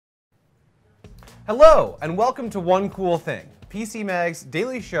Hello, and welcome to One Cool Thing, PC Mag's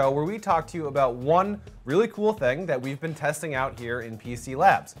daily show where we talk to you about one really cool thing that we've been testing out here in PC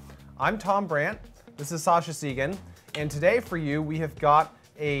Labs. I'm Tom Brandt, this is Sasha Segan, and today for you we have got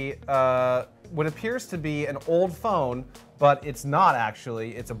a what appears to be an old phone, but it's not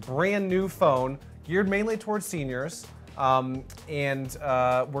actually. It's a brand new phone geared mainly towards seniors, and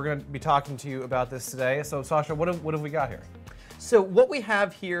we're going to be talking to you about this today. So Sasha, what have we got here? So what we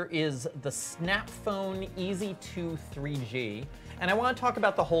have here is the Snapfon ezTWO 3G, and I want to talk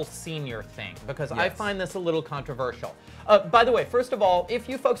about the whole senior thing because I find this a little controversial. By the way, first of all, if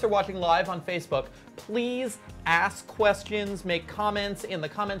you folks are watching live on Facebook, please ask questions, make comments in the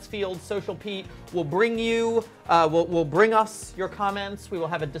comments field. Social Pete will bring you, will bring us your comments. We will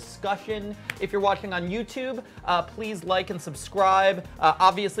have a discussion. If you're watching on YouTube, please like and subscribe.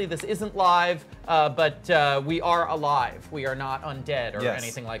 Obviously, this isn't live, but we are alive. We are not undead or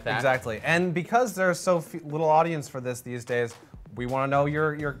anything like that. Exactly, and because there's so little audience for this these days, we want to know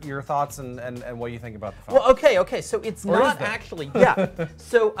your thoughts and what you think about the phone. Well, okay, so it's not actually,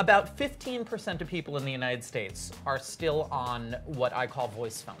 So about 15% of people in the United States are still on what I call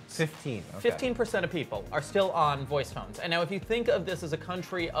voice phones. 15, okay. 15% of people are still on voice phones. And now if you think of this as a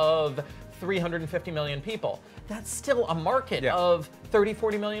country of 350 million people, that's still a market of 30,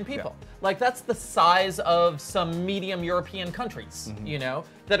 40 million people. Like that's the size of some medium European countries, you know,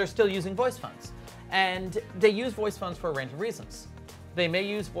 that are still using voice phones. And they use voice phones for a range of reasons. They may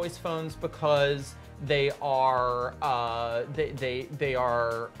use voice phones because they are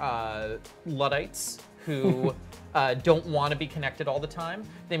Luddites who don't want to be connected all the time.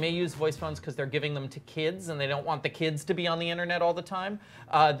 They may use voice phones because they're giving them to kids and they don't want the kids to be on the internet all the time.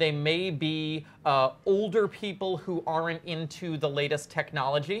 They may be older people who aren't into the latest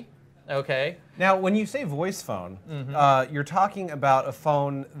technology. Okay. Now, when you say voice phone, you're talking about a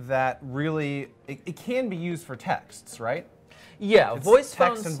phone that really, it can be used for texts, right? Yeah, it's voice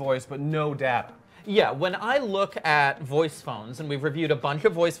text phones. and voice, but no data. Yeah, when I look at voice phones, and we've reviewed a bunch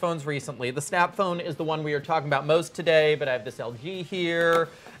of voice phones recently, the Snapfon is the one we are talking about most today, but I have this LG here,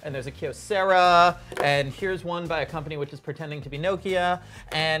 and there's a Kyocera, and here's one by a company which is pretending to be Nokia,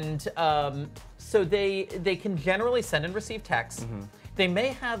 and so they can generally send and receive text. They may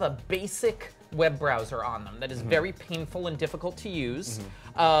have a basic web browser on them that is very painful and difficult to use.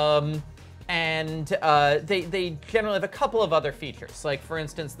 And they generally have a couple of other features. Like, for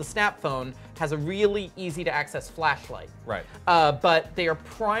instance, the Snapfon has a really easy-to-access flashlight. Right. But they are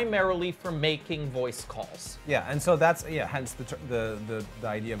primarily for making voice calls. Yeah, and so that's, hence the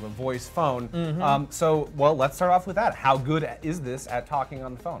idea of a voice phone. So, well, let's start off with that. How good is this at talking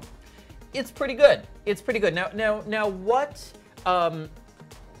on the phone? It's pretty good. It's pretty good. Now what...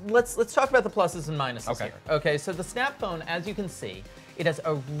 let's talk about the pluses and minuses here. Okay, so the Snapfon, as you can see, it has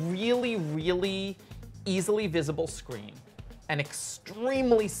a really, really easily visible screen, an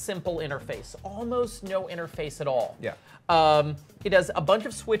extremely simple interface, almost no interface at all. Yeah. It has a bunch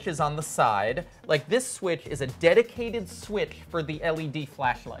of switches on the side. Like this switch is a dedicated switch for the LED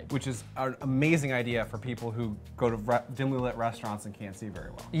flashlight. Which is an amazing idea for people who go to dimly lit restaurants and can't see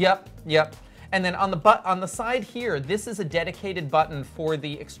very well. Yep. And then on the side here, this is a dedicated button for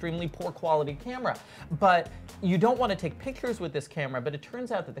the extremely poor quality camera. But you don't want to take pictures with this camera, but it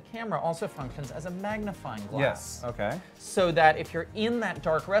turns out that the camera also functions as a magnifying glass. Yes, okay. So that if you're in that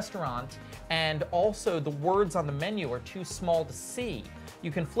dark restaurant and also the words on the menu are too small to see, you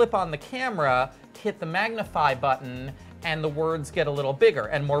can flip on the camera, hit the magnify button, and the words get a little bigger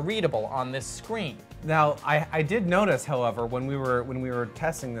and more readable on this screen. Now, I did notice, however, when we were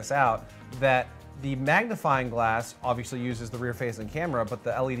testing this out, that the magnifying glass obviously uses the rear-facing camera, but the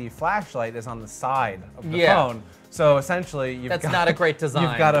LED flashlight is on the side of the phone. So essentially, that's not a great design.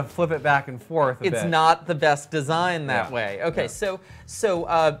 You've got to flip it back and forth a bit. It's not the best design that way. Okay, so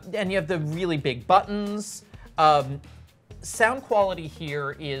and you have the really big buttons. Sound quality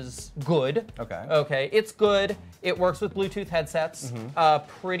here is good. Okay, it's good. It works with Bluetooth headsets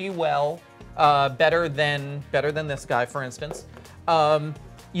pretty well. Better than this guy, for instance.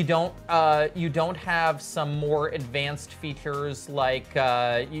 You don't have some more advanced features like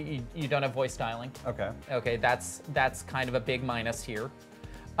you don't have voice dialing. Okay, that's kind of a big minus here.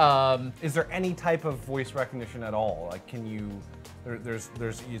 Is there any type of voice recognition at all? Like, can you? It's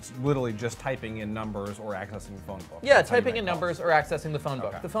literally just typing in numbers or accessing the phone book. Yeah, typing in numbers or accessing the phone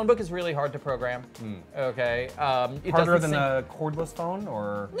book. The phone book is really hard to program. Okay. Harder than a cordless phone,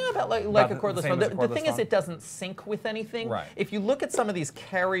 or? No, about like a cordless phone. The thing is, it doesn't sync with anything. Right. If you look at some of these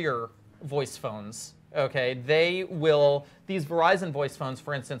carrier voice phones, Okay, these Verizon voice phones,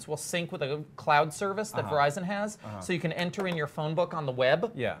 for instance, will sync with a cloud service that Verizon has, so you can enter in your phone book on the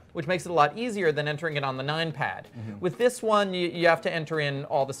web, which makes it a lot easier than entering it on the 9-pad. With this one, you have to enter in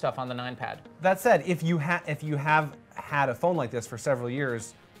all the stuff on the 9-pad. That said, if you have had a phone like this for several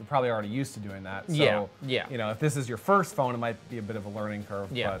years, you're probably already used to doing that. So, you know, if this is your first phone, it might be a bit of a learning curve.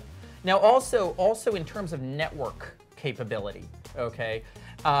 Yeah. But Now, also in terms of network capability, okay,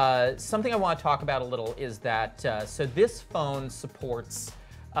 something I want to talk about a little is that, so this phone supports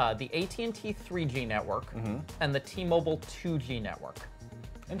the AT&T 3G network and the T-Mobile 2G network.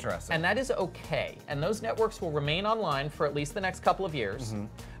 Interesting. And that is okay. And those networks will remain online for at least the next couple of years.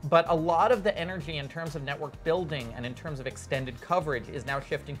 But a lot of the energy in terms of network building and in terms of extended coverage is now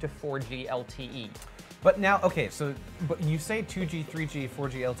shifting to 4G LTE. But now, okay, so but you say 2G, 3G,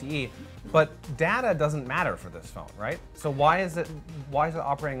 4G LTE, but data doesn't matter for this phone, right? So why is it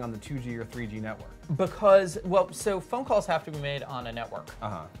operating on the 2G or 3G network? Because, well, so phone calls have to be made on a network.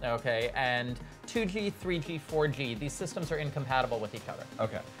 Okay, and 2G, 3G, 4G, these systems are incompatible with each other.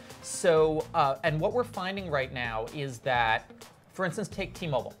 Okay. So, and what we're finding right now is that, for instance, take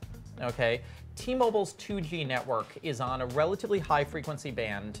T-Mobile, okay? T-Mobile's 2G network is on a relatively high frequency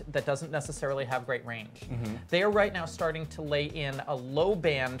band that doesn't necessarily have great range. They are right now starting to lay in a low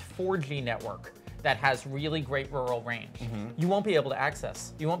band 4G network that has really great rural range. You won't be able to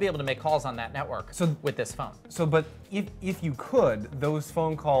access, you won't be able to make calls on that network with this phone. So, but if you could, those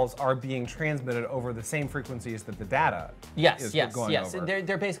phone calls are being transmitted over the same frequencies that the data is going over.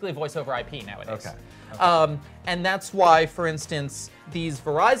 They're basically voice over IP nowadays. Okay. And that's why, for instance, these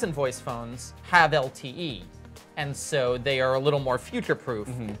Verizon voice phones have LTE. And so they are a little more future-proof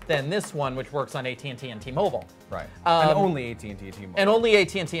than this one, which works on AT&T and T-Mobile. Right. And only AT&T and T-Mobile. And only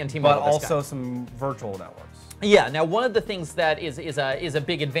AT&T and T-Mobile. But also some virtual networks. Yeah. Now, one of the things that is a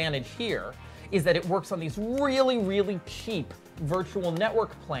big advantage here is that it works on these really, really cheap virtual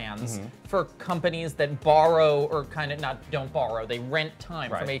network plans for companies that borrow, or kind of don't borrow, they rent time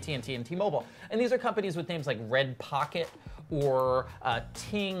from AT&T and T-Mobile. And these are companies with names like Red Pocket, or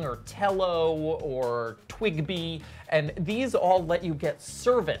Ting, or Tello, or Twigbee, and these all let you get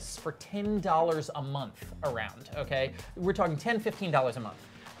service for $10 a month around, okay? We're talking $10, $15 a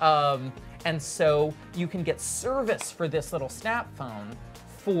month. And so you can get service for this little Snapfon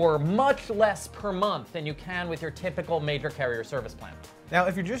for much less per month than you can with your typical major carrier service plan. Now,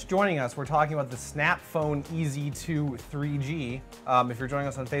 if you're just joining us, we're talking about the Snapfon ezTWO 3G. If you're joining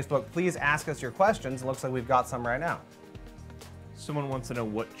us on Facebook, please ask us your questions. It looks like we've got some right now. Someone wants to know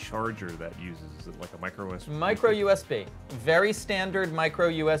what charger that uses. Is it like a micro USB? Micro USB. Very standard micro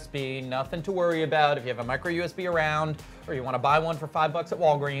USB. Nothing to worry about. If you have a micro USB around, or you want to buy one for $5 at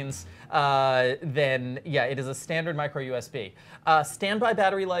Walgreens, then yeah, it is a standard micro USB. Standby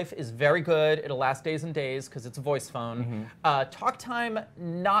battery life is very good. It'll last days and days because it's a voice phone. Talk time,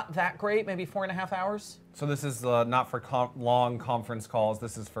 not that great, maybe 4.5 hours. So this is not for long conference calls.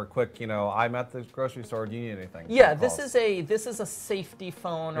 This is for quick, you know, I'm at the grocery store, do you need anything? Yeah, this is a safety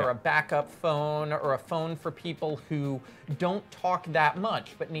phone, or a backup phone, or a phone for people who don't talk that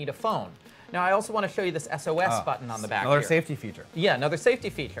much but need a phone. Now, I also want to show you this SOS button on the back Another here. safety feature. Yeah, another safety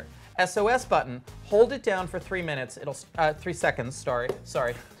feature. SOS button, hold it down for 3 minutes, 3 seconds, sorry.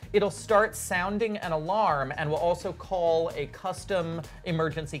 It'll start sounding an alarm and will also call a custom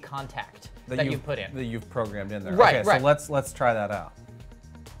emergency contact that you've put in. That you've programmed in there. Right, okay, right. So let's try that out.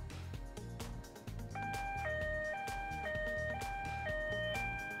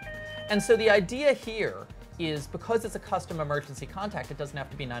 And so the idea here is, because it's a custom emergency contact, it doesn't have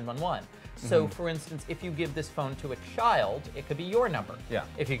to be 911. So for instance, if you give this phone to a child, it could be your number. Yeah.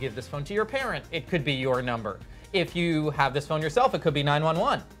 If you give this phone to your parent, it could be your number. If you have this phone yourself, it could be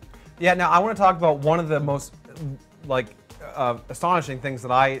 911. Yeah, now I want to talk about one of the most astonishing things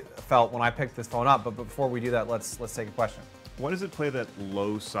that I felt when I picked this phone up, but before we do that, let's take a question. Why does it play that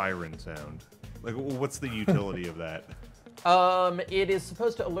low siren sound? Like, what's the utility of that? It is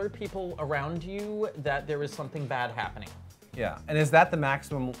supposed to alert people around you that there is something bad happening. Yeah, and is that the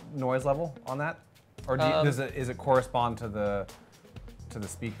maximum noise level on that, or is it correspond to the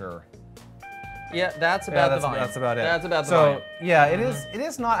speaker? Yeah, that's about the volume. That's about it. That's about the volume. So yeah, it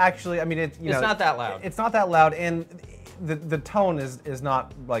is not actually. I mean, it's not that loud. It's not that loud, and the tone is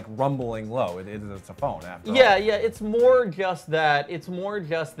not like rumbling low. It's a phone after all. Yeah, it's more just that. It's more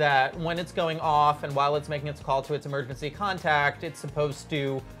just that when it's going off and while it's making its call to its emergency contact, it's supposed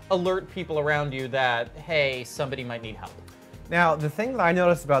to alert people around you that, hey, somebody might need help. Now, the thing that I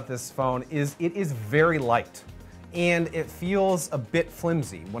noticed about this phone is it is very light. and it feels a bit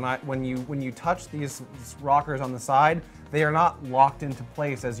flimsy. When you touch these rockers on the side, they are not locked into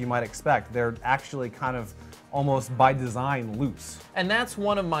place as you might expect. They're actually kind of almost by design loose. And that's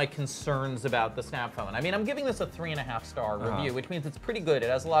one of my concerns about the Snapfon. I mean, I'm giving this a 3.5-star review, which means it's pretty good. It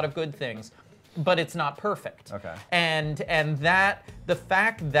has a lot of good things, but it's not perfect. Okay. And that the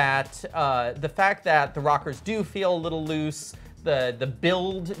fact that the rockers do feel a little loose, the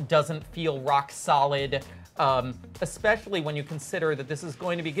build doesn't feel rock solid. Especially when you consider that this is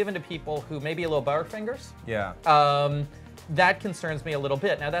going to be given to people who may be a little butterfingers. Yeah. That concerns me a little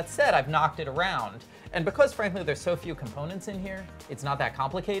bit. Now that said, I've knocked it around. And because frankly there's so few components in here, it's not that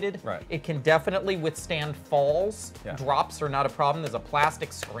complicated. Right. It can definitely withstand falls. Yeah. Drops are not a problem. There's a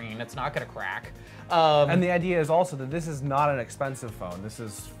plastic screen. It's not going to crack. And the idea is also that this is not an expensive phone. This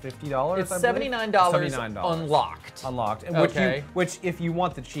is $50. It's I believe? $79 unlocked. Unlocked. And Okay. which if you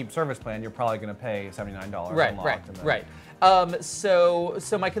want the cheap service plan, you're probably going to pay $79 Right, unlocked. right.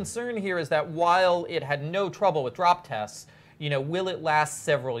 So my concern here is that while it had no trouble with drop tests, will it last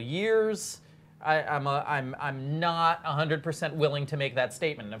several years? I'm not 100% willing to make that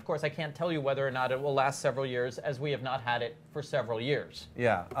statement. And of course, I can't tell you whether or not it will last several years, as we have not had it for several years.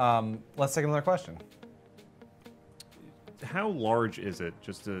 Yeah. Let's take another question. How large is it,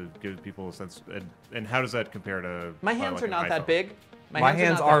 just to give people a sense, and how does that compare to? My hands like are an not that iPhone? big. My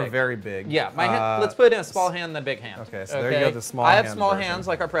hands not that are big. very big. Yeah, my hand, let's put it in a small hand and a big hand. Okay, so there you go, the small I have hand small version. hands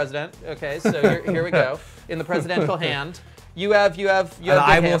like our president. Okay, so here we go. In the presidential hand, you have big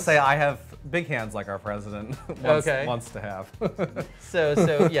I will hands. say I have big hands like our president wants to have.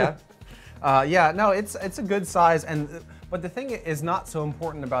 So yeah. Yeah, no, it's a good size, but the thing is not so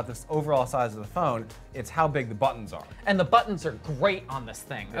important about this overall size of the phone. It's how big the buttons are. And the buttons are great on this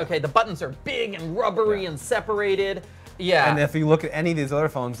thing. Yeah. Okay, the buttons are big and rubbery and separated. Yeah. And if you look at any of these other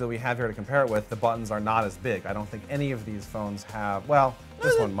phones that we have here to compare it with, the buttons are not as big. I don't think any of these phones have. Well,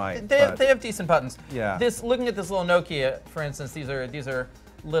 this one might. They have decent buttons. Yeah. Looking at this little Nokia, for instance, these are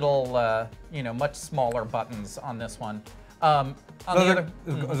little, much smaller buttons on this one. I was going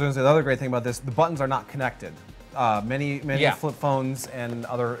to say the other great thing about this: the buttons are not connected. Many flip phones and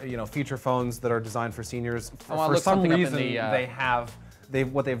other feature phones that are designed for seniors, for some reason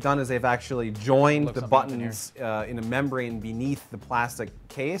what they've done is they've actually joined the buttons in a membrane beneath the plastic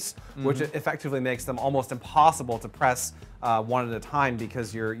case, which effectively makes them almost impossible to press one at a time,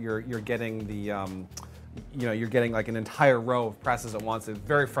 because you're getting the you're getting like an entire row of presses at once. It's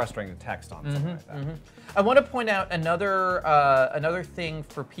very frustrating to text on something like that. I want to point out another thing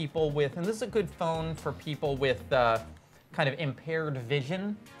for people with, and this is a good phone for people with kind of impaired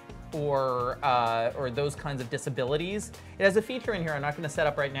vision or those kinds of disabilities. It has a feature in here I'm not going to set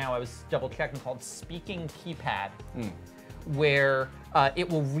up right now. I was double checking, called Speaking Keypad, where it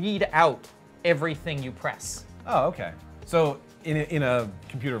will read out everything you press. Oh, okay. So in a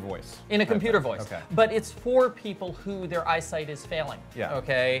computer voice. In a computer voice. Okay. But it's for people who their eyesight is failing. Yeah.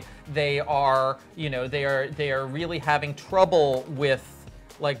 Okay. They are really having trouble with,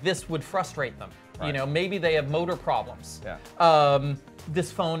 like, this would frustrate them. Right. Maybe they have motor problems. Yeah.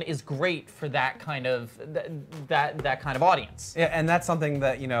 This phone is great for that kind of audience. Yeah, and that's something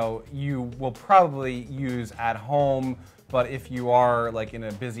that you will probably use at home. But if you are like in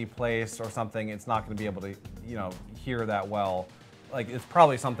a busy place or something, it's not going to be able to, hear that well. Like, it's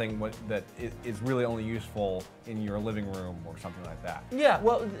probably something that is really only useful in your living room or something like that. Yeah.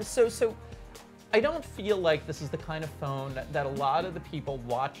 Well, so I don't feel like this is the kind of phone that a lot of the people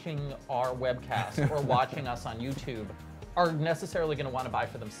watching our webcast or watching us on YouTube are necessarily going to want to buy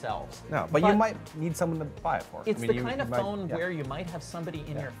for themselves. No, but you might need someone to buy it for. It's the kind of phone where you might have somebody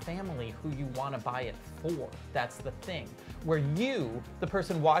in your family who you want to buy it for. That's the thing. Where you, the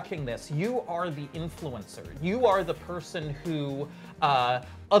person watching this, you are the influencer. You are the person who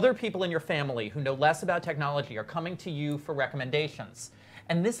other people in your family who know less about technology are coming to you for recommendations.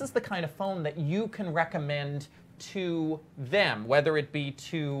 And this is the kind of phone that you can recommend to them, whether it be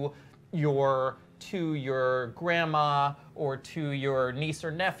to your grandma, or to your niece or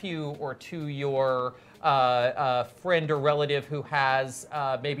nephew, or to your friend or relative who has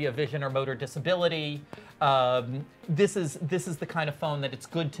maybe a vision or motor disability. This is the kind of phone that it's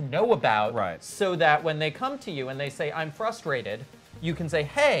good to know about, right, so that when they come to you and they say, I'm frustrated, you can say,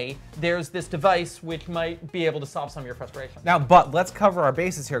 hey, there's this device which might be able to solve some of your frustration. Now, but let's cover our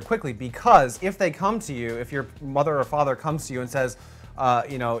bases here quickly, because if they come to you, if your mother or father comes to you and says,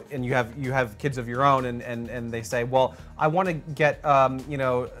 and you have kids of your own, and they say, well, I want to get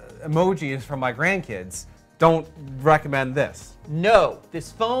emojis from my grandkids. don't recommend this. No,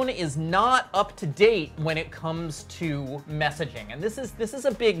 this phone is not up to date when it comes to messaging. And this is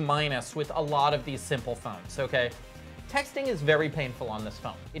a big minus with a lot of these simple phones, okay? Texting is very painful on this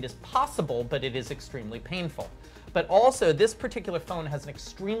phone. It is possible, but it is extremely painful. But also, this particular phone has an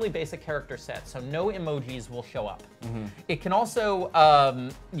extremely basic character set, so no emojis will show up. It can also,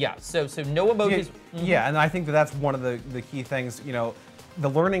 yeah, so no emojis. Yeah, and I think that's one of the key things. You know,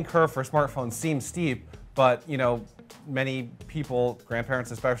 the learning curve for smartphones seems steep, but you know, many people,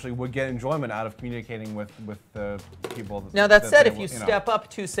 grandparents especially, would get enjoyment out of communicating with the people. Now that said, if you step up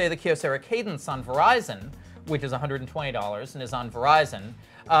to, say, the Kyocera Cadence on Verizon, which is $120 and is on Verizon,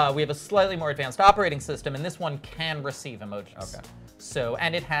 we have a slightly more advanced operating system, and this one can receive emojis. Okay. So,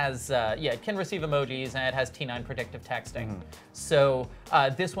 and it has, yeah, it can receive emojis, and it has T9 predictive texting. So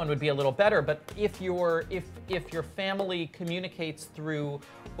this one would be a little better. But if your family communicates through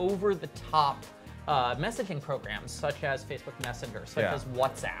over-the-top messaging programs, such as Facebook Messenger, such as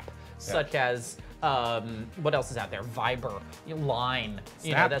WhatsApp, such as what else is out there? Viber, Line,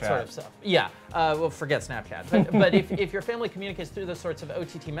 you know, that sort of stuff. Yeah, well, forget Snapchat. But if your family communicates through those sorts of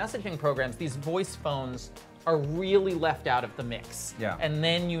OTT messaging programs, these voice phones are really left out of the mix. Yeah. And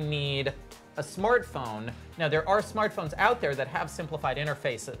then you need a smartphone. Now, there are smartphones out there that have simplified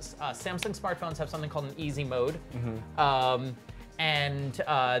interfaces. Samsung smartphones have something called an easy mode. And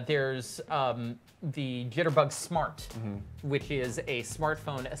there's the Jitterbug Smart, which is a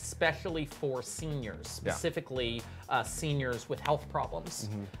smartphone especially for seniors, specifically seniors with health problems,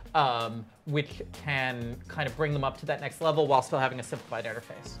 which can kind of bring them up to that next level while still having a simplified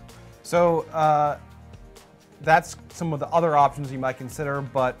interface. So that's some of the other options you might consider,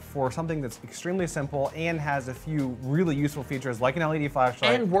 but for something that's extremely simple and has a few really useful features like an LED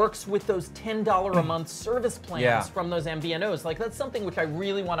flashlight. And works with those $10 a month service plans from those MVNOs. Like, that's something which I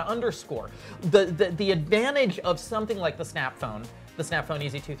really want to underscore. The advantage of something like the Snapfon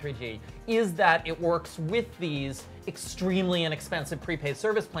ezTWO 3G, is that it works with these extremely inexpensive prepaid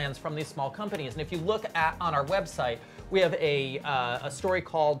service plans from these small companies. And if you look on our website, we have a story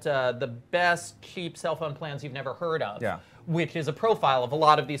called The Best Cheap Cell Phone Plans You've Never Heard Of, which is a profile of a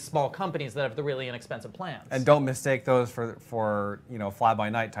lot of these small companies that have the really inexpensive plans. And don't mistake those for you know,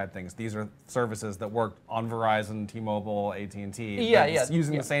 fly-by-night type things. These are services that work on Verizon, T-Mobile, AT&T.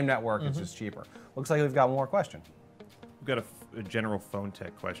 Using the same network, it's just cheaper. Looks like we've got one more question. We've got a general phone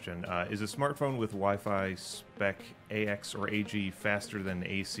tech question. Is a smartphone with Wi-Fi spec AX or AG faster than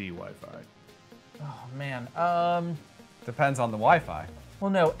AC Wi-Fi? Oh, man. Depends on the Wi-Fi.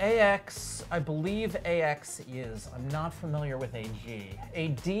 Well, no, AX, I believe AX is. I'm not familiar with AG.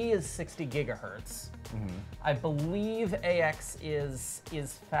 AD is 60 gigahertz. I believe AX is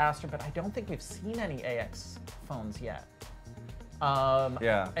faster, but I don't think we've seen any AX phones yet.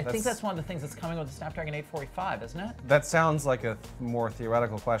 I think that's one of the things that's coming with the Snapdragon 845, isn't it? That sounds like a more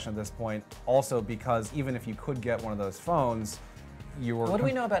theoretical question at this point. Also, because even if you could get one of those phones, you were. What do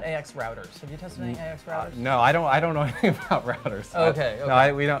we know about AX routers? Have you tested any AX routers? No, I don't know anything about routers. Okay. No,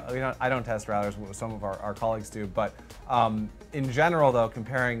 I don't test routers. Some of our colleagues do, but in general, though,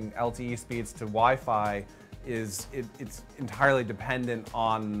 comparing LTE speeds to Wi-Fi it's entirely dependent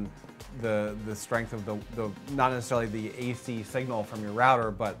on the strength of the not necessarily the AC signal from your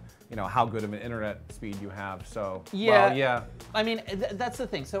router, but you know how good of an internet speed you have. So I mean, that's the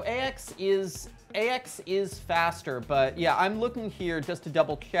thing. So AX is faster, but yeah, I'm looking here just to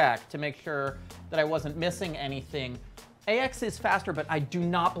double check to make sure that I wasn't missing anything. AX is faster, but I do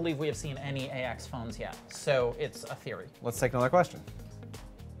not believe we have seen any AX phones yet. So it's a theory. Let's take another question.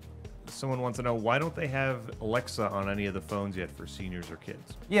 Someone wants to know, why don't they have Alexa on any of the phones yet for seniors or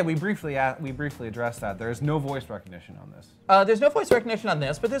kids? Yeah, we briefly addressed that. There's no voice recognition on this. There's no voice recognition on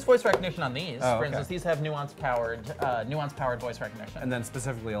this, but there's voice recognition on these. For instance, these have nuance-powered voice recognition. And then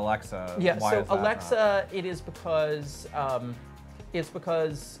specifically Alexa. Yeah. Why so is that Alexa, it is because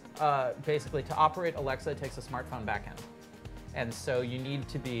basically to operate Alexa, it takes a smartphone backend, and so you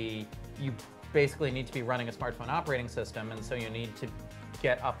basically need to be running a smartphone operating system, and so you need to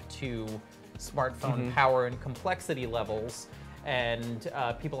get up to smartphone power and complexity levels, and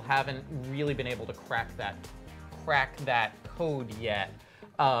people haven't really been able to crack that code yet.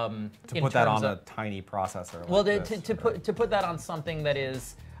 To put that on a tiny processor. Well, to put that on something that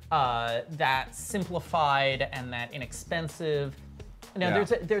is that simplified and that inexpensive. Now,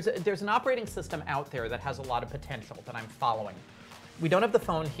 there's an operating system out there that has a lot of potential that I'm following. We don't have the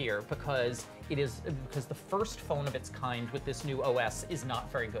phone here because the first phone of its kind with this new OS is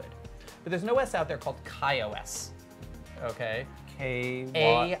not very good. But there's an OS out there called KaiOS. Okay.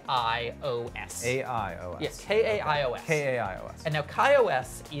 K-A-I-O-S. A-I-O-S. Yes, K-A-I-O-S. K-A-I-O-S. And now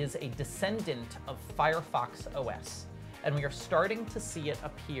KaiOS is a descendant of Firefox OS. And we are starting to see it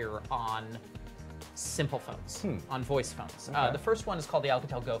appear on simple phones, on voice phones. Okay. The first one is called the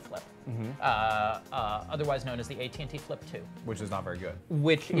Alcatel Go Flip, otherwise known as the AT&T Flip 2. Which is not very good.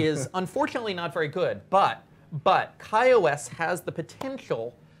 Which is unfortunately not very good, but KaiOS has the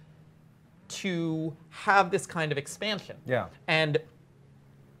potential to have this kind of expansion. Yeah. And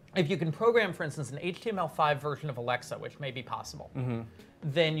if you can program, for instance, an HTML5 version of Alexa, which may be possible,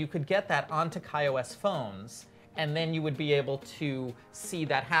 then you could get that onto KaiOS phones, and then you would be able to see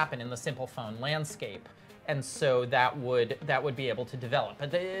that happen in the simple phone landscape. And so that would be able to develop.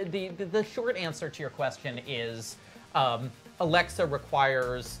 But the short answer to your question is Alexa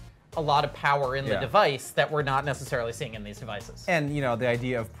requires a lot of power in the device that we're not necessarily seeing in these devices. And you know, the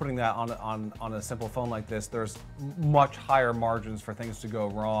idea of putting that on a simple phone like this, there's much higher margins for things to go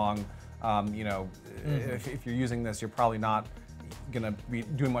wrong. You know, if you're using this, you're probably not going to be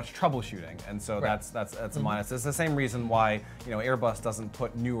doing much troubleshooting, and so that's a minus. It's the same reason why, you know, Airbus doesn't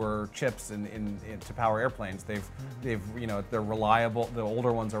put newer chips in to power airplanes. They've you know, they're reliable. The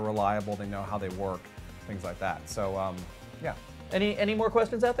older ones are reliable. They know how they work, things like that. So yeah. Any more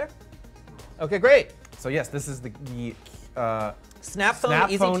questions out there? Okay, great. So yes, this is the Snapfon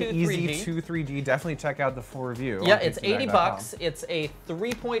ezTWO 3G. Definitely check out the full review. Yeah, it's 80 bucks. It's a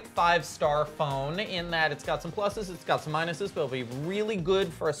 3.5 star phone in that it's got some pluses, it's got some minuses, but it'll be really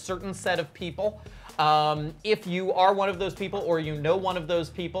good for a certain set of people. If you are one of those people or you know one of those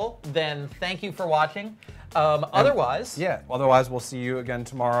people, then thank you for watching. Otherwise we'll see you again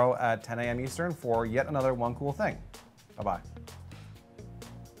tomorrow at 10 a.m. Eastern for yet another One Cool Thing. Bye-bye.